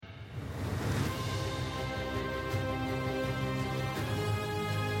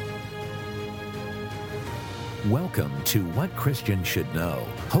Welcome to What Christians Should Know,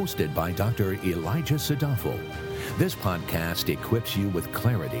 hosted by Dr. Elijah Sadafel. This podcast equips you with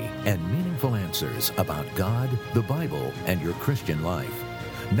clarity and meaningful answers about God, the Bible, and your Christian life.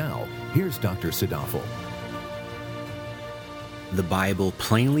 Now, here's Dr. Sadafel. The Bible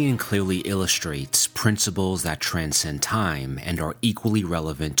plainly and clearly illustrates principles that transcend time and are equally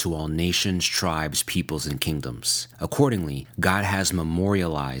relevant to all nations, tribes, peoples, and kingdoms. Accordingly, God has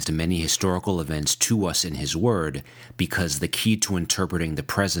memorialized many historical events to us in His Word because the key to interpreting the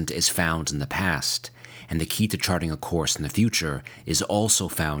present is found in the past, and the key to charting a course in the future is also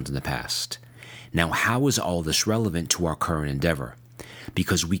found in the past. Now, how is all this relevant to our current endeavor?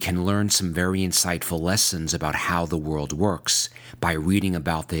 Because we can learn some very insightful lessons about how the world works by reading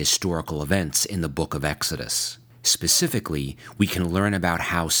about the historical events in the book of Exodus. Specifically, we can learn about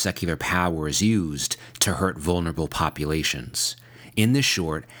how secular power is used to hurt vulnerable populations. In this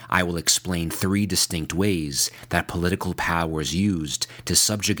short, I will explain 3 distinct ways that political power is used to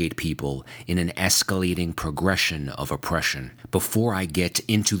subjugate people in an escalating progression of oppression. Before I get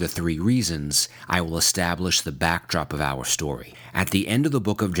into the 3 reasons, I will establish the backdrop of our story. At the end of the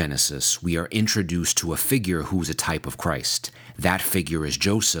book of Genesis, we are introduced to a figure who is a type of Christ. That figure is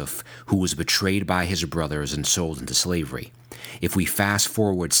Joseph, who was betrayed by his brothers and sold into slavery. If we fast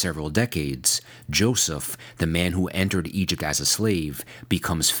forward several decades, Joseph, the man who entered Egypt as a slave,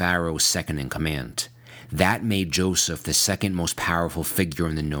 becomes Pharaoh's second in command. That made Joseph the second most powerful figure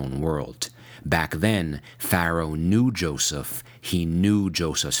in the known world. Back then, Pharaoh knew Joseph, he knew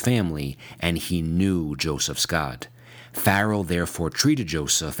Joseph's family, and he knew Joseph's God. Pharaoh therefore treated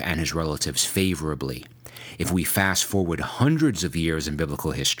Joseph and his relatives favorably. If we fast forward hundreds of years in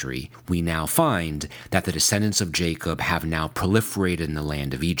biblical history, we now find that the descendants of Jacob have now proliferated in the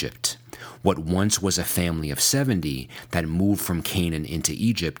land of Egypt. What once was a family of 70 that moved from Canaan into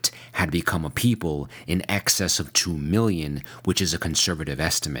Egypt had become a people in excess of 2 million, which is a conservative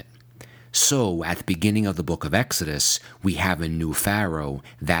estimate. So, at the beginning of the book of Exodus, we have a new Pharaoh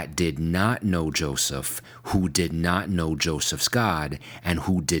that did not know Joseph, who did not know Joseph's God, and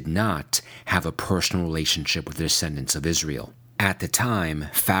who did not have a personal relationship with the descendants of Israel. At the time,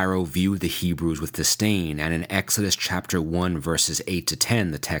 Pharaoh viewed the Hebrews with disdain, and in Exodus chapter 1, verses 8 to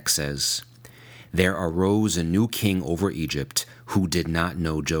 10, the text says, "There arose a new king over Egypt who did not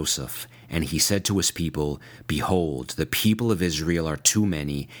know Joseph. And he said to his people, Behold, the people of Israel are too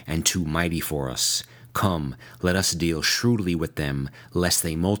many and too mighty for us. Come, let us deal shrewdly with them, lest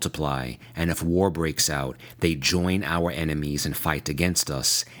they multiply, and if war breaks out, they join our enemies and fight against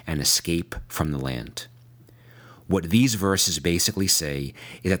us, and escape from the land." What these verses basically say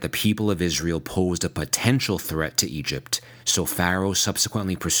is that the people of Israel posed a potential threat to Egypt, so Pharaoh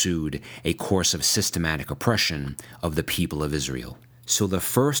subsequently pursued a course of systematic oppression of the people of Israel. So the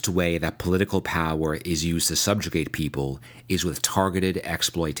first way that political power is used to subjugate people is with targeted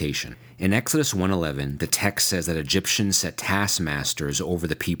exploitation. In Exodus 1:11, the text says that Egyptians set taskmasters over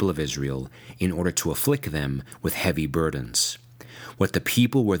the people of Israel in order to afflict them with heavy burdens. What the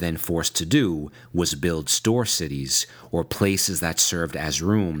people were then forced to do was build store cities, or places that served as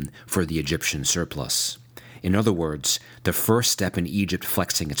room for the Egyptian surplus. In other words, the first step in Egypt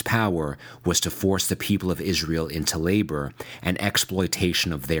flexing its power was to force the people of Israel into labor, and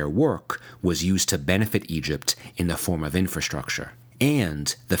exploitation of their work was used to benefit Egypt in the form of infrastructure.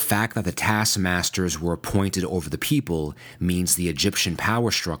 And the fact that the taskmasters were appointed over the people means the Egyptian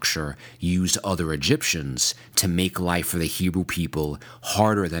power structure used other Egyptians to make life for the Hebrew people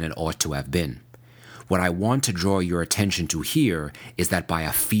harder than it ought to have been. What I want to draw your attention to here is that by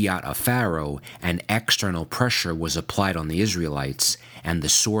a fiat of Pharaoh, an external pressure was applied on the Israelites, and the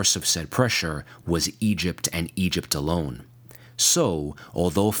source of said pressure was Egypt and Egypt alone. So,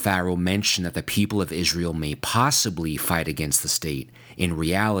 although Pharaoh mentioned that the people of Israel may possibly fight against the state, in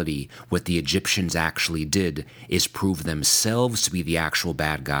reality, what the Egyptians actually did is prove themselves to be the actual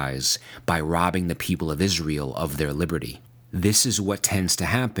bad guys by robbing the people of Israel of their liberty. This is what tends to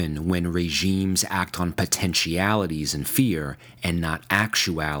happen when regimes act on potentialities and fear and not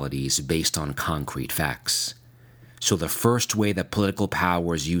actualities based on concrete facts. So the first way that political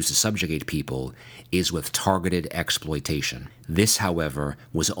power is used to subjugate people is with targeted exploitation. This, however,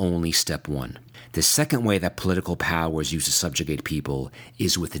 was only step 1. The second way that political power is used to subjugate people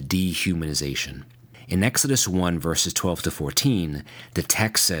is with dehumanization. In Exodus 1, verses 12 to 14, the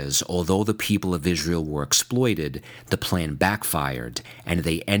text says, although the people of Israel were exploited, the plan backfired, and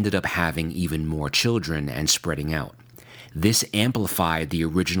they ended up having even more children and spreading out. This amplified the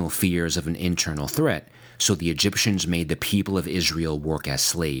original fears of an internal threat, so the Egyptians made the people of Israel work as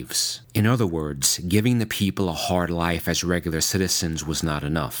slaves. In other words, giving the people a hard life as regular citizens was not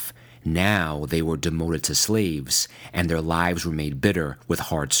enough. Now they were demoted to slaves, and their lives were made bitter with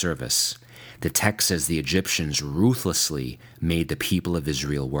hard service. The text says the Egyptians ruthlessly made the people of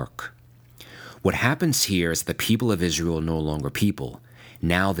Israel work. What happens here is that the people of Israel are no longer people.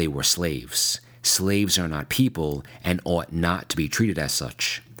 Now they were slaves. Slaves are not people and ought not to be treated as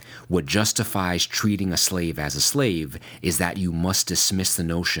such. What justifies treating a slave as a slave is that you must dismiss the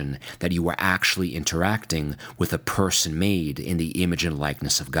notion that you are actually interacting with a person made in the image and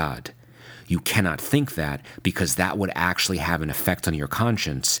likeness of God. You cannot think that because that would actually have an effect on your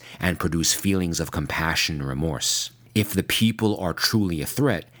conscience and produce feelings of compassion and remorse. If the people are truly a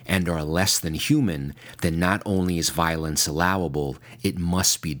threat and are less than human, then not only is violence allowable, it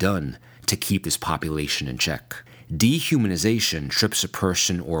must be done to keep this population in check. Dehumanization strips a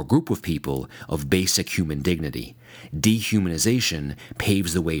person or a group of people of basic human dignity. Dehumanization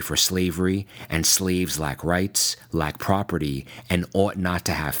paves the way for slavery, and slaves lack rights, lack property, and ought not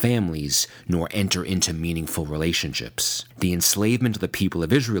to have families, nor enter into meaningful relationships. The enslavement of the people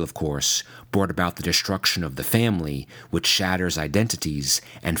of Israel, of course, brought about the destruction of the family, which shatters identities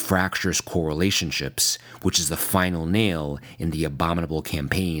and fractures core relationships, which is the final nail in the abominable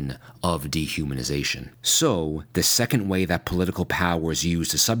campaign of dehumanization. So, the second way that political power is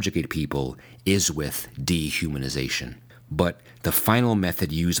used to subjugate people is with dehumanization. But the final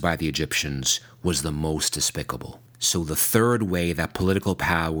method used by the Egyptians was the most despicable. So the third way that political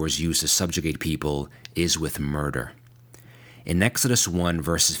power is used to subjugate people is with murder. In Exodus 1,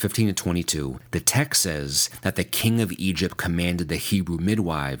 verses 15 to 22, the text says that the king of Egypt commanded the Hebrew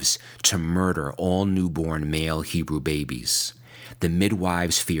midwives to murder all newborn male Hebrew babies. The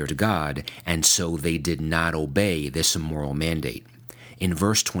midwives feared God, and so they did not obey this immoral mandate. In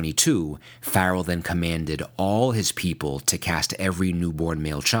verse 22, Pharaoh then commanded all his people to cast every newborn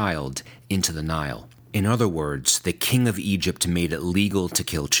male child into the Nile. In other words, the king of Egypt made it legal to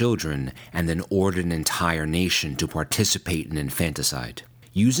kill children and then ordered an entire nation to participate in infanticide.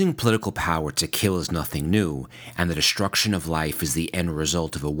 Using political power to kill is nothing new, and the destruction of life is the end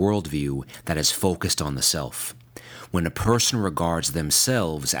result of a worldview that is focused on the self. When a person regards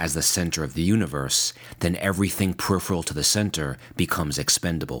themselves as the center of the universe, then everything peripheral to the center becomes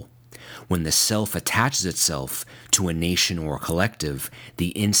expendable. When the self attaches itself to a nation or a collective, the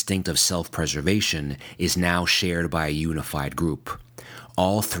instinct of self-preservation is now shared by a unified group.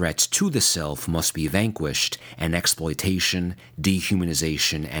 All threats to the self must be vanquished, and exploitation,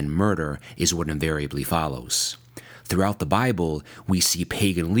 dehumanization, and murder is what invariably follows. Throughout the Bible, we see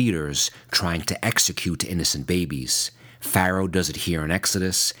pagan leaders trying to execute innocent babies. Pharaoh does it here in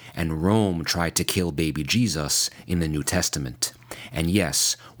Exodus, and Rome tried to kill baby Jesus in the New Testament. And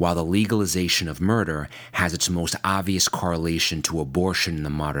yes, while the legalization of murder has its most obvious correlation to abortion in the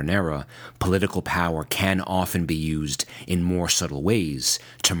modern era, political power can often be used in more subtle ways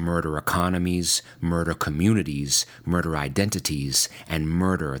to murder economies, murder communities, murder identities, and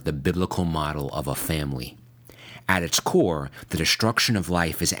murder the biblical model of a family. At its core, the destruction of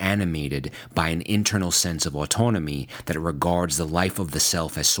life is animated by an internal sense of autonomy that regards the life of the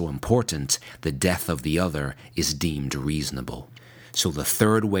self as so important, the death of the other is deemed reasonable. So the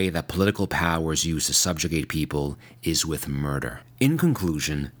third way that political power is used to subjugate people is with murder. In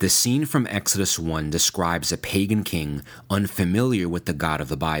conclusion, the scene from Exodus 1 describes a pagan king unfamiliar with the God of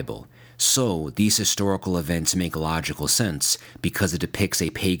the Bible. So, these historical events make logical sense because it depicts a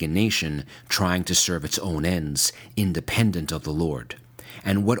pagan nation trying to serve its own ends, independent of the Lord.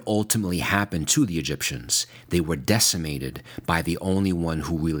 And what ultimately happened to the Egyptians? They were decimated by the only one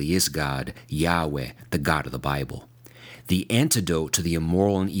who really is God, Yahweh, the God of the Bible. The antidote to the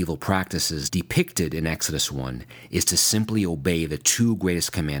immoral and evil practices depicted in Exodus 1 is to simply obey the two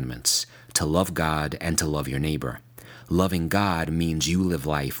greatest commandments, to love God and to love your neighbor. Loving God means you live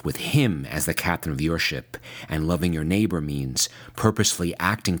life with Him as the captain of your ship, and loving your neighbor means purposefully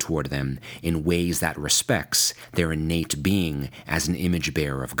acting toward them in ways that respects their innate being as an image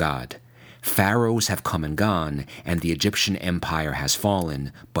bearer of God. Pharaohs have come and gone, and the Egyptian empire has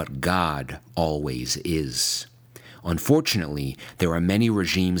fallen, but God always is. Unfortunately, there are many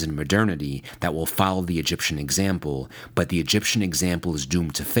regimes in modernity that will follow the Egyptian example, but the Egyptian example is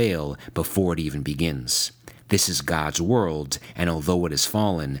doomed to fail before it even begins. This is God's world, and although it has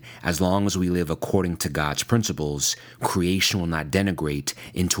fallen, as long as we live according to God's principles, creation will not degenerate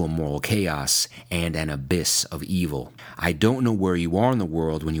into a moral chaos and an abyss of evil. I don't know where you are in the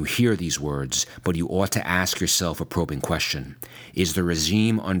world when you hear these words, but you ought to ask yourself a probing question. Is the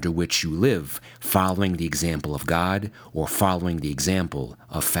regime under which you live following the example of God or following the example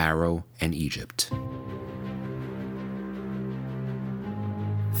of Pharaoh and Egypt?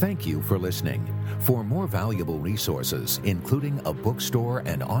 Thank you for listening. For more valuable resources, including a bookstore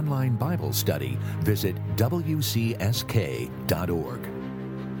and online Bible study, visit wcsk.org.